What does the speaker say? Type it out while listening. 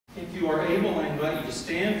are able, I invite you to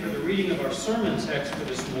stand for the reading of our sermon text for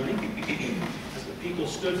this morning. As the people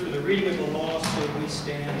stood for the reading of the law, so we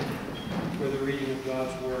stand for the reading of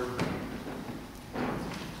God's Word.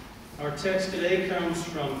 Our text today comes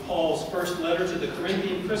from Paul's first letter to the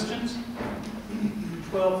Corinthian Christians,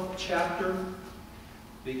 12th chapter,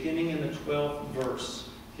 beginning in the 12th verse.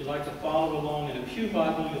 If you'd like to follow along in a Pew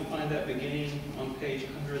Bible, you'll find that beginning on page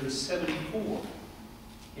 174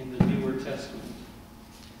 in the Newer Testament.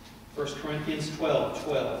 1 Corinthians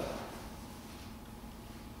 12:12.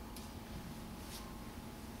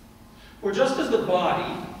 For just as the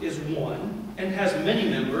body is one and has many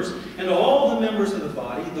members, and all the members of the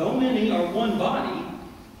body, though many, are one body,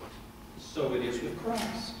 so it is with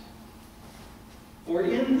Christ. For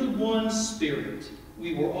in the one Spirit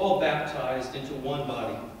we were all baptized into one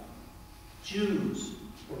body, Jews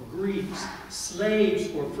or Greeks, slaves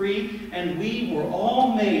or free, and we were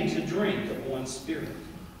all made to drink of one Spirit.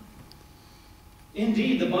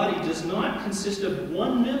 Indeed, the body does not consist of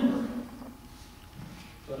one member,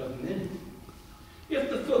 but of many. If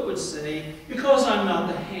the foot would say, because I'm not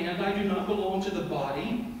the hand, I do not belong to the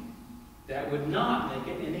body, that would not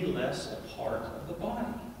make it any less a part of the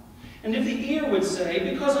body. And if the ear would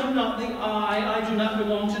say, because I'm not the eye, I do not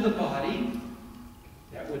belong to the body,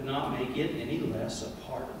 that would not make it any less a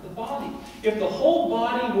part of the body. If the whole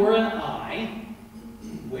body were an eye,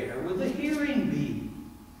 where would the hearing be?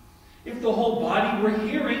 If the whole body were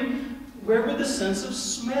hearing, where would the sense of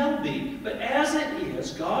smell be? But as it is,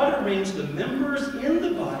 God arranged the members in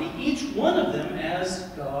the body, each one of them as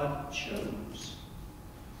God chose.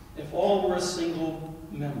 If all were a single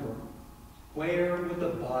member, where would the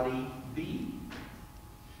body be?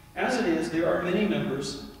 As it is, there are many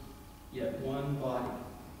members, yet one body.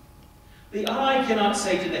 The eye cannot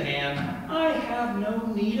say to the hand, I have no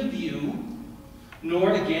need of you,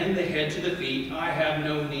 nor again the head to the feet, I have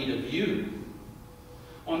no need of you.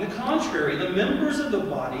 On the contrary, the members of the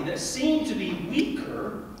body that seem to be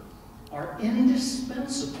weaker are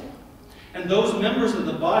indispensable. And those members of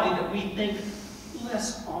the body that we think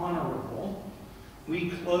less honorable,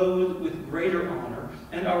 we clothe with greater honor,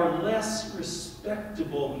 and our less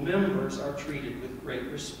respectable members are treated with great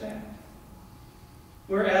respect.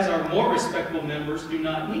 Whereas our more respectable members do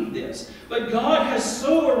not need this. But God has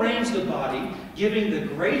so arranged the body, giving the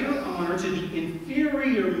greater honor to the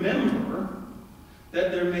inferior member,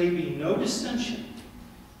 that there may be no dissension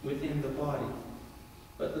within the body,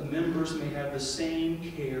 but the members may have the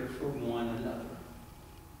same care for one another.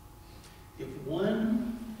 If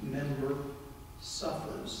one member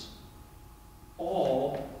suffers,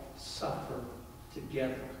 all suffer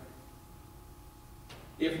together.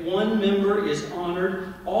 If one member is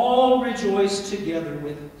honored, all rejoice together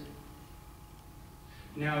with it.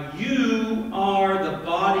 Now you are the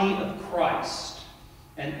body of Christ,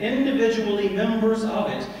 and individually members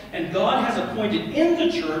of it, and God has appointed in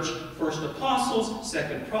the church first apostles,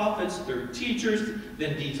 second prophets, third teachers,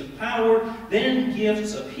 then deeds of power, then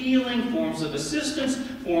gifts of healing, forms of assistance,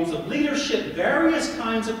 forms of leadership, various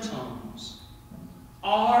kinds of tongues.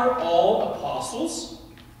 Are all apostles?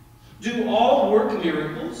 Do all work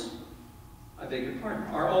miracles? I beg your pardon.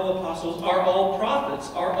 Are all apostles? Are all prophets?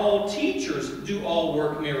 Are all teachers? Do all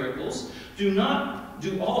work miracles? Do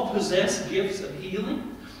all possess gifts of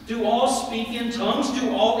healing? Do all speak in tongues? Do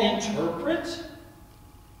all interpret?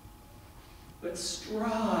 But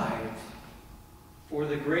strive for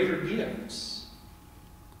the greater gifts,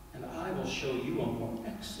 and I will show you a more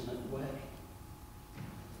excellent way.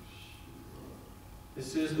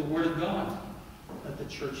 This is the word of God. Let the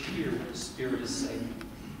church hear what the Spirit is saying.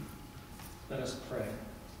 Let us pray.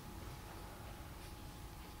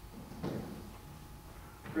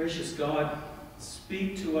 Gracious God,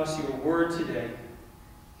 speak to us your word today.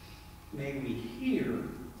 May we hear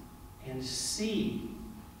and see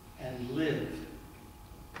and live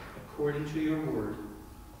according to your word,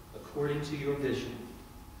 according to your vision.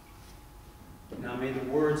 Now may the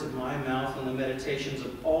words of my mouth and the meditations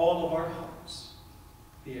of all of our hearts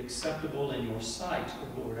be acceptable in your sight,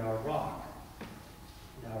 O Lord, our rock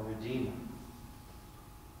and our Redeemer.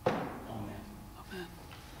 Amen. Amen.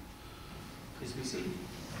 Please be seated.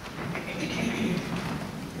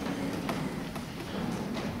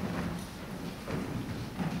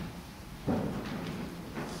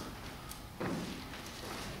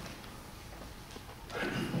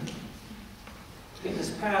 In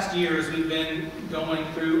this past year, as we've been going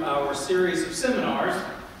through our series of seminars,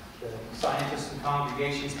 Scientists and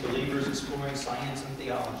Congregations, Believers Exploring Science and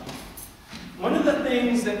Theology, one of the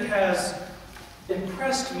things that has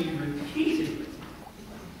impressed me repeatedly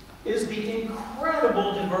is the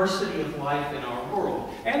incredible diversity of life in our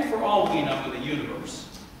world, and for all we know in the universe.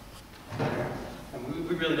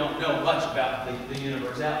 really don't know much about the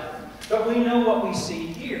universe out there. But we know what we see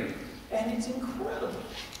here. And it's incredible.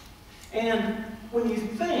 And when you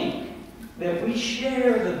think that we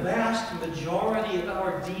share the vast majority of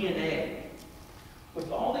our DNA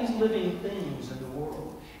with all these living things in the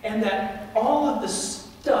world, and that all of the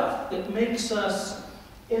stuff that makes us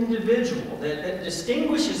individual, that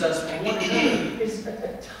distinguishes us from one another, is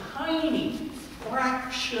a tiny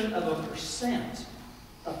fraction of a percent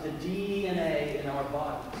of the DNA in our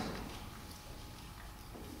bodies.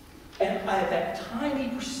 And at that tiny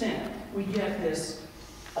percent, we get this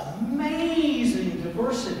amazing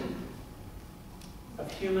diversity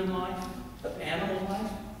of human life, of animal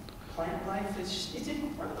life, plant life. It's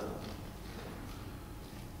incredible.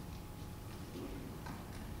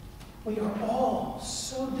 We are all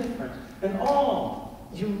so different and all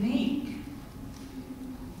unique.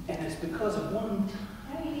 And it's because of one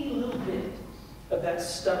tiny little bit of that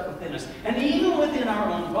stuff within us. And even within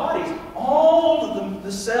our own bodies, all of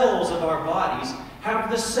the cells of our bodies have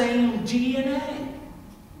the same DNA.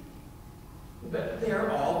 But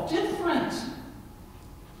they're all different.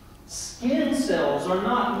 Skin cells are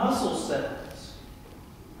not muscle cells.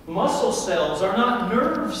 Muscle cells are not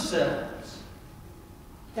nerve cells.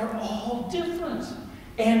 They're all different.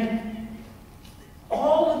 And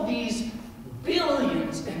all of these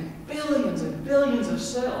billions and billions and billions of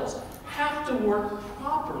cells have to work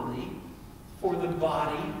properly for the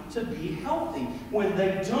body to be healthy. When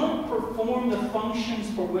they don't perform the functions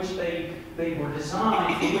for which they were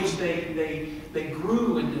designed, for which they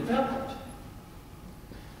grew and developed,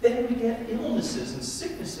 then we get illnesses and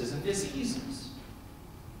sicknesses and diseases.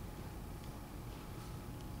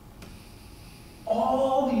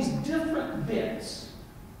 All these different bits,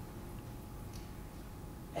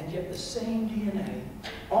 and yet the same DNA.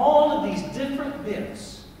 All of these different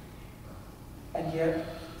bits, and yet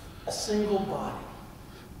a single body.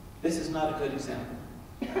 This is not a good example.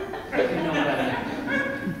 But you know what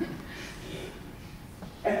I mean.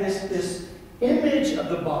 And this image of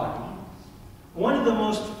the body, one of the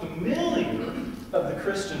most familiar of the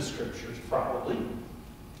Christian scriptures, probably,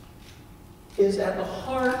 is at the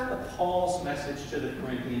heart of Paul's message to the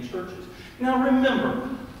Corinthian churches. Now remember,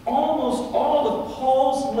 almost all of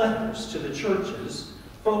Paul's letters to the churches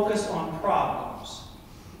focus on problems.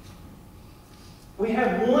 We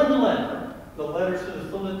have one letter, the letter to the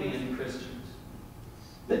Philippian Christians,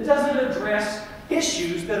 that doesn't address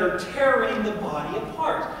issues that are tearing the body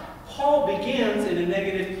apart. Paul begins in a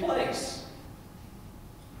negative place.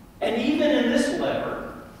 And even in this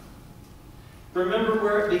letter, remember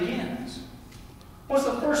where it begins. What's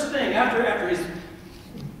the first thing after his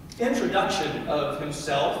introduction of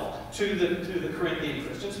himself to the Corinthian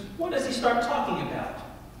Christians? What does he start talking about?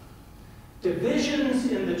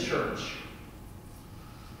 Divisions in the church.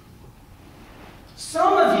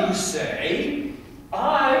 Some of you say,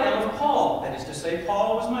 I am of Paul. That is to say,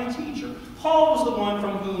 Paul was my teacher. Paul was the one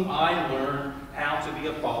from whom I learned how to be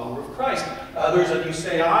a follower of Christ. Others of you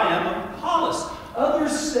say, I am of Apollos.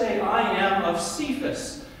 Others say, I am of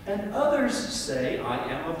Cephas. And others say, I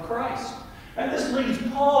am of Christ. And this leads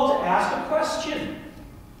Paul to ask a question.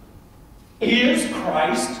 Is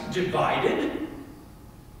Christ divided?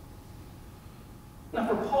 Now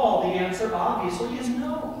for Paul, the answer obviously is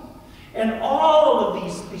no. And all of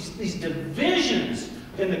these divisions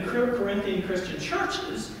in the Corinthian Christian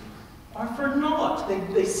churches are for naught.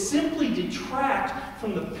 They simply detract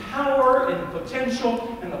from the power and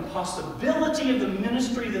potential and the possibility of the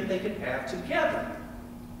ministry that they could have together.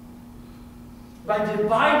 By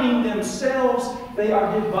dividing themselves, they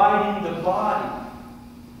are dividing the body.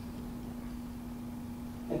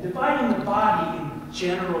 And dividing the body in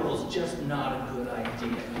general is just not a good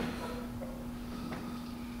idea.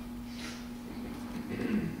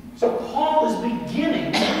 So Paul is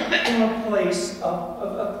beginning from a place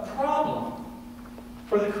of problem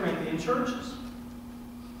for the Corinthian churches.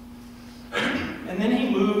 And then he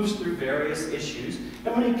moves through various issues.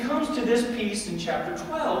 And when he comes to this piece in chapter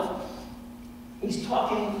 12, he's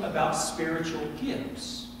talking about spiritual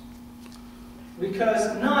gifts.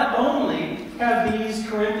 Because not only have these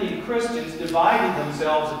Corinthian Christians divided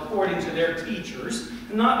themselves according to their teachers,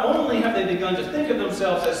 not only have they begun to think of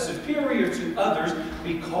themselves as superior to others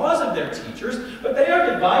because of their teachers, but they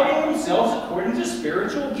are dividing themselves according to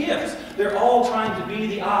spiritual gifts. They're all trying to be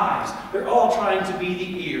the eyes. They're all trying to be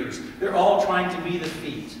the ears. They're all trying to be the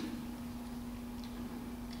feet.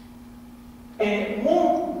 And it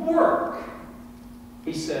won't work,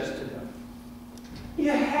 he says to them.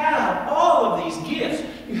 You have all of these gifts.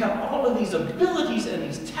 You have all of these abilities and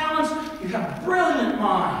these talents. You have brilliant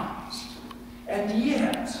minds. And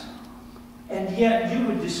yet you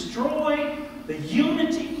would destroy the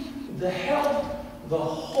unity, the health, the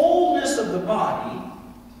wholeness of the body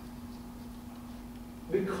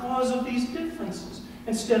because of these differences,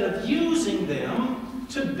 instead of using them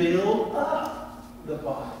to build up the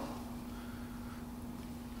body.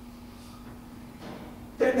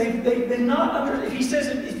 They're not under. If he says,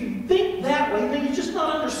 if you think that way, then you've just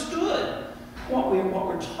not understood what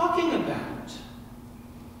we're talking about.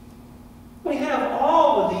 We have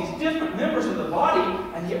all of these different members of the body,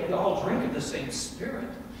 and yet we all drink of the same Spirit.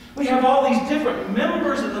 We have all these different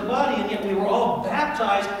members of the body, and yet we were all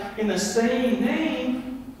baptized in the same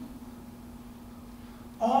name.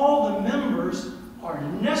 All the members are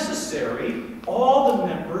necessary. All the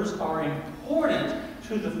members are important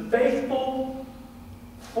to the faithful,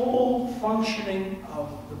 full functioning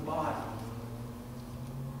of the body.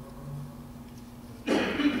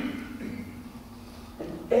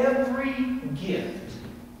 And every gift,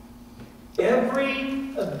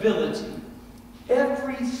 every ability,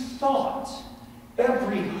 every thought,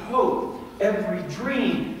 every hope, every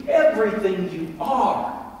dream, everything you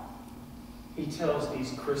are, he tells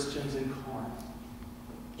these Christians in Corinth,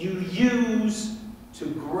 you use to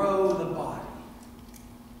grow the body.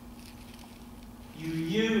 You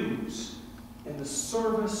use in the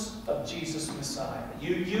service of Jesus Messiah.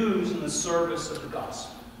 You use in the service of the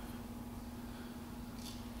gospel.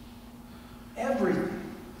 Everything.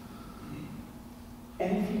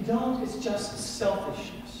 And if you don't, it's just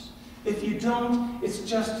selfishness. If you don't, it's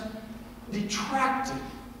just detracting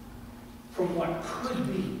from what could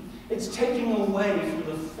be. It's taking away from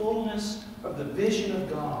the fullness of the vision of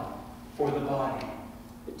God for the body.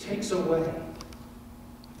 It takes away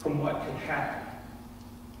from what could happen.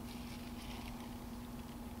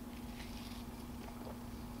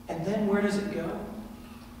 And then where does it go?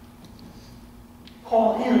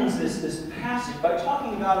 Paul ends this passage by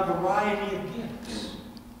talking about a variety of gifts.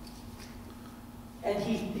 And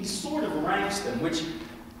he sort of ranks them, which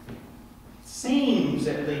seems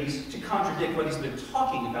at least to contradict what he's been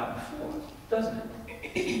talking about before, doesn't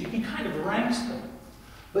it? He kind of ranks them.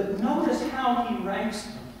 But notice how he ranks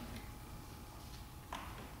them.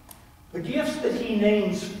 The gifts that he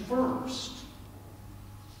names first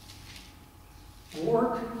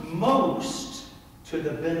work most to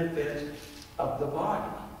the benefit of the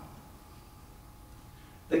body.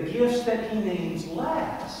 The gifts that he names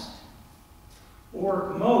last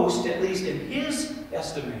work most, at least in his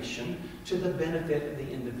estimation, to the benefit of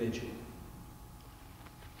the individual.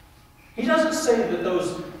 He doesn't say that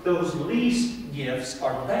those least gifts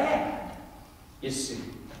are bad, you see.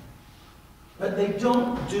 But they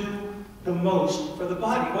don't do the most for the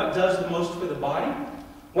body. What does the most for the body?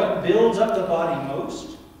 What builds up the body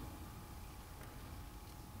most?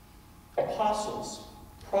 Apostles,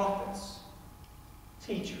 prophets,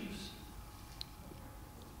 teachers.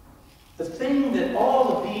 The thing that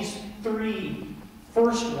all of these three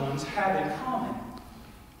first ones have in common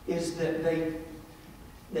is that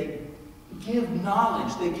they give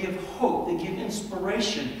knowledge, they give hope, they give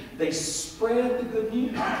inspiration, they spread the good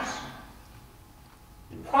news.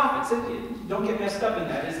 Prophets, don't get messed up in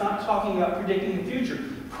that. It's not talking about predicting the future.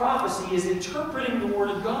 Prophecy is interpreting the Word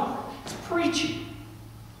of God. It's preaching.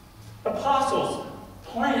 Apostles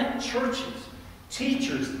plant churches.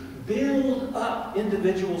 Teachers build up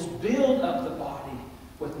individuals, build up the body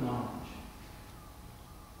with knowledge.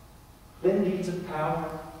 Then deeds of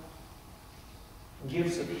power,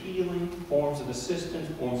 gifts of healing, forms of assistance,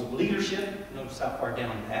 forms of leadership. Notice how far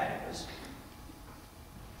down that is.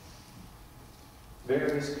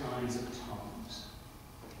 Various kinds of tongues.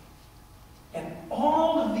 And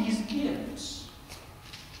all of these gifts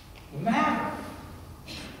matter.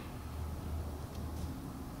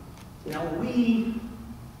 Now we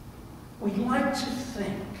like to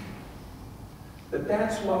think that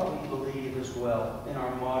that's what we believe as well in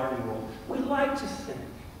our modern world. We like to think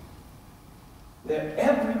that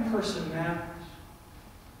every person matters.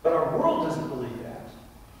 But our world doesn't believe that.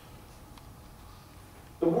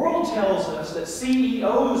 The world tells us that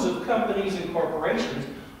CEOs of companies and corporations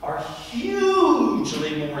are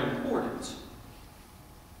hugely more important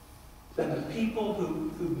than the people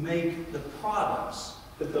who make the products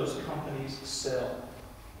that those companies sell.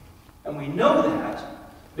 And we know that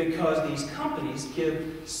because these companies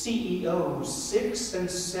give CEOs 6- and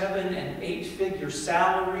 7- and 8-figure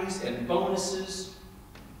salaries and bonuses,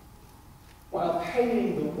 while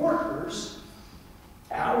paying the workers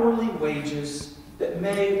hourly wages that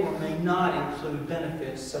may or may not include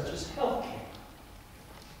benefits such as health care.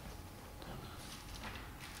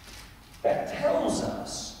 That tells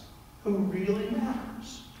us who really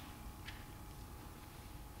matters.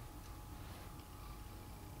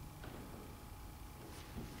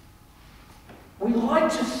 We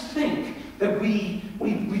like to think that we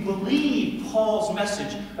believe Paul's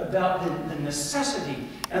message about the necessity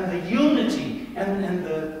and the unity and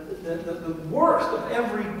the worth of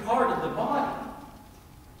every part of the body.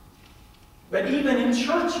 But even in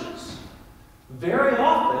churches, very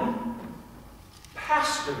often,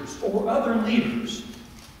 pastors or other leaders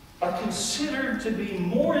are considered to be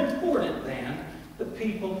more important than the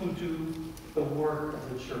people who do the work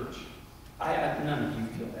of the church. None of you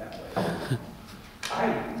feel that way.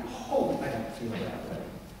 I hope I don't feel that way.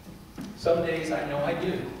 Some days I know I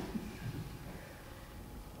do.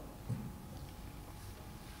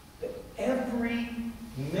 But every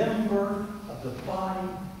member of the body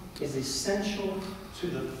is essential to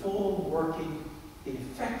the full working, the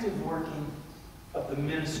effective working of the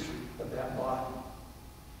ministry of that body.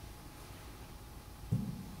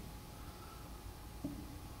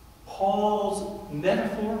 Paul's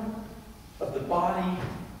metaphor of the body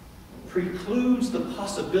precludes the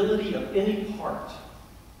possibility of any part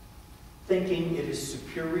thinking it is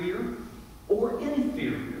superior or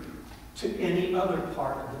inferior to any other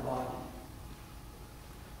part of the body.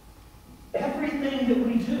 Everything that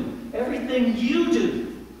we do, everything you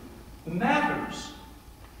do, matters.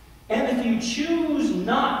 And if you choose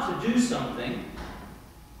not to do something,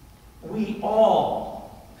 we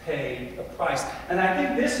all pay a price. And I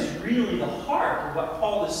think this is really the heart of what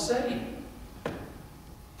Paul is saying.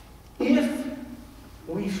 If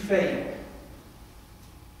we fail,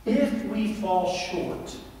 if we fall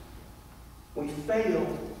short, we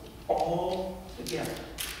fail all together.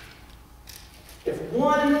 If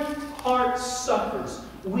one part suffers,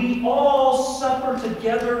 we all suffer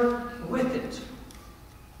together with it.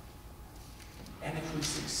 And if we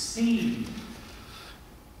succeed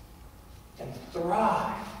and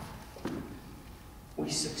thrive, we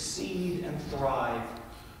succeed and thrive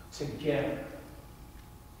together.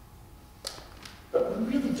 But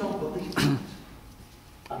we really don't believe it,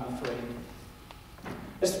 I'm afraid.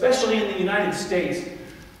 Especially in the United States,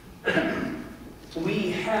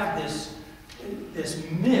 we have this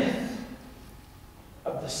myth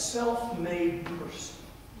of the self-made person.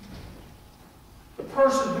 The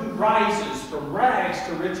person who rises from rags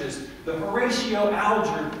to riches, the Horatio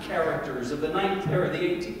Alger characters of the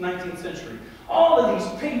 19th century. All of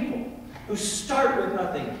these people who start with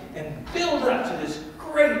nothing and build up to this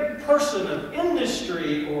great person of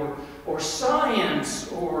industry or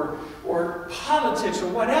science or politics or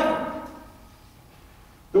whatever.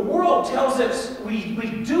 The world tells us we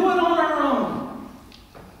do it on our own.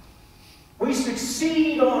 We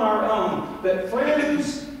succeed on our own. But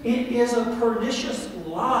friends, it is a pernicious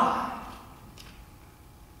lie.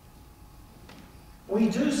 We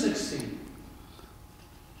do succeed.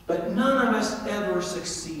 But none of us ever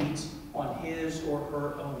succeeds on his or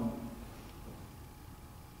her own.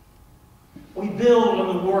 We build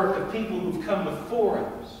on the work of people who've come before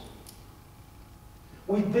us.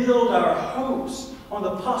 We build our hopes on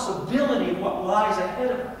the possibility of what lies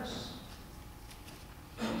ahead of us.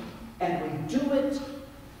 And we do it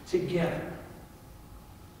together,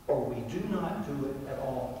 or we do not do it at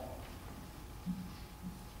all.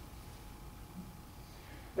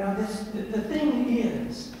 Now, the thing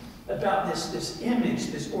is about this image,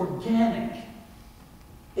 this organic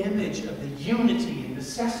image of the unity and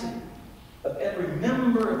necessity of every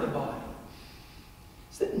member of the body,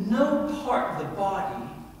 is that no part of the body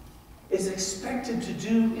is expected to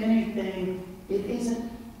do anything it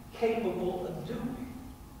isn't capable of doing.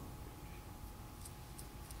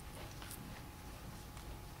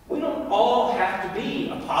 We don't all have to be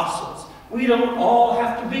apostles. We don't all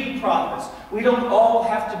have to be prophets. We don't all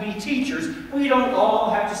have to be teachers. We don't all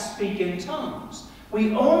have to speak in tongues.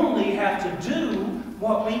 We only have to do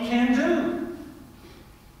what we can do.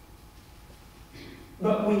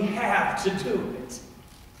 But we have to do it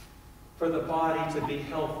for the body to be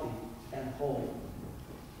healthy and whole.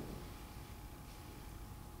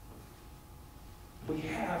 We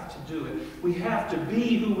have to do it. We have to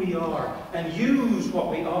be who we are and use what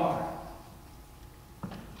we are.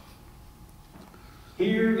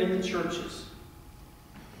 Here in the churches,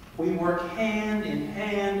 we work hand in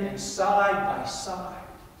hand and side by side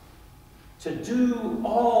to do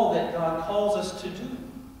all that God calls us to do.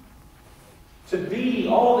 To be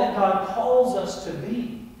all that God calls us to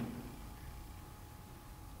be.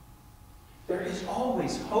 There is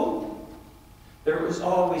always hope. There is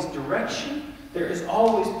always direction. There is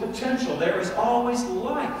always potential. There is always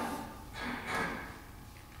life.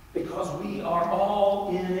 Because we are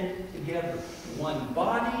all in it together. One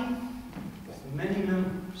body with many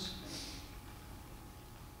members.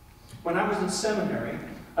 When I was in seminary,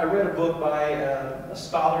 I read a book by a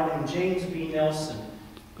scholar named James B. Nelson.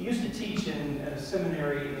 He used to teach at a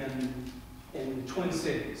seminary in the Twin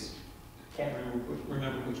Cities. Can't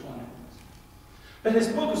remember which one it was. But his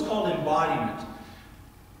book was called Embodiment.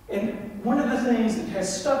 And one of the things that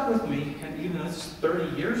has stuck with me, and even though this is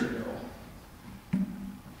 30 years ago,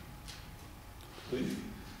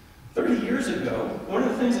 30 years ago, one of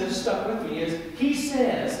the things that has stuck with me is he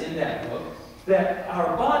says in that book that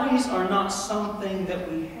our bodies are not something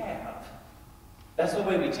that we have. That's the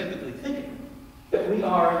way we typically think of it. That we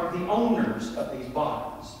are the owners of these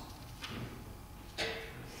bodies.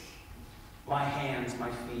 My hands,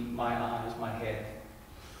 my feet, my eyes, my head.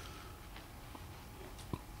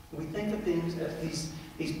 We think of things as these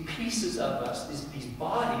pieces of us, these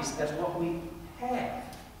bodies, as what we have,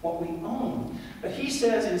 what we own. But he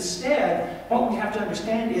says instead, what we have to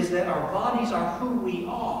understand is that our bodies are who we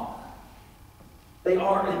are. They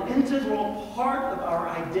are an integral part of our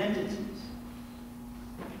identities.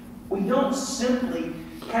 We don't simply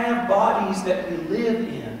have bodies that we live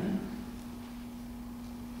in.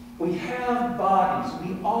 We have bodies.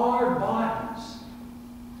 We are bodies.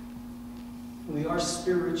 We are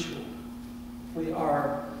spiritual. We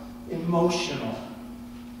are emotional.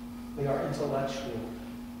 We are intellectual.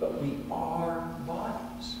 But we are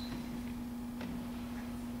bodies.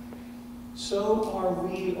 So are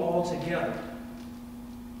we all together.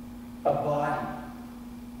 A body.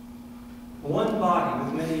 One body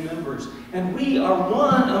with many members. And we are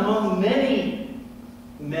one among many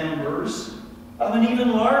members of an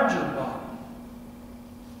even larger body.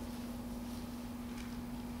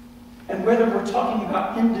 And whether we're talking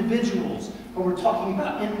about individuals, or we're talking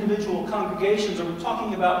about individual congregations, or we're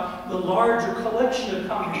talking about the larger collection of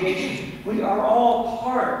congregations, we are all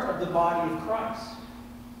part of the body of Christ.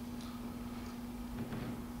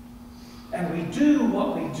 And we do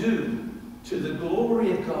what we do to the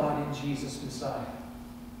glory of God in Jesus Messiah.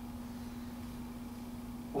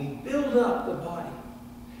 We build up the body.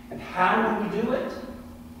 And how do we do it?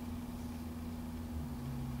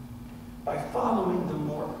 By following the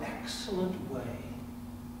more excellent way.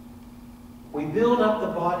 We build up the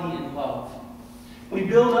body in love. We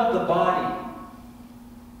build up the body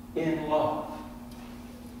in love.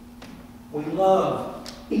 We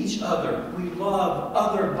love each other. We love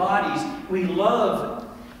other bodies. We love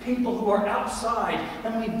people who are outside,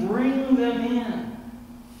 and we bring them in.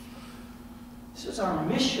 This is our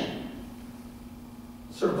mission.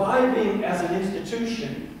 Surviving as an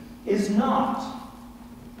institution is not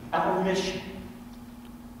our mission.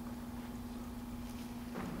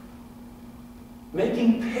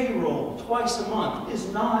 Making payroll twice a month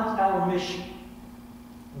is not our mission.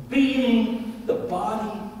 Being the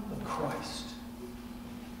body of Christ.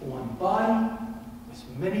 One body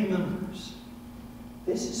with many members.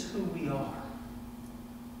 This is who we are.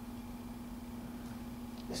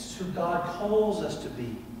 This is who God calls us to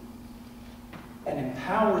be and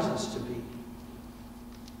empowers us to be.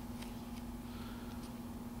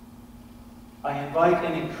 I invite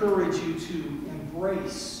and encourage you to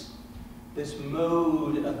embrace this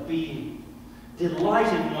mode of being.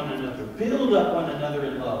 Delight in one another. Build up one another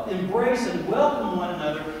in love. Embrace and welcome one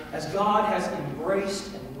another as God has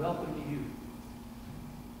embraced and welcomed you.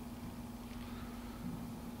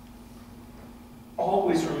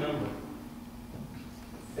 Always remember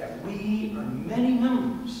that we are many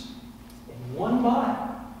members in one body.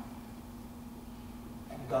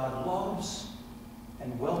 And God loves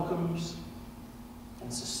and welcomes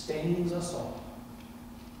and sustains us all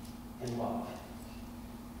in love.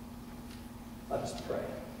 Let us pray.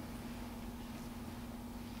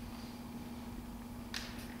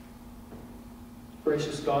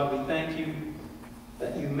 Gracious God, we thank you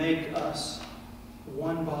that you make us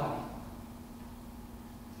one body.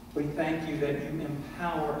 We thank you that you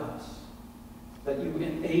empower us, that you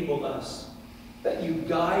enable us, that you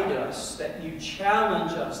guide us, that you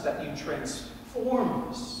challenge us, that you transform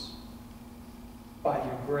us by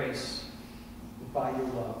your grace, by your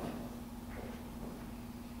love.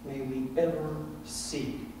 May we ever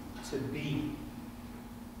seek to be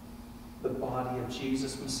the body of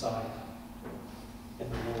Jesus Messiah in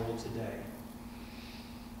the world today.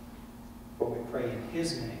 For we pray in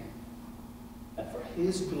his name and for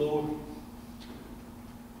his glory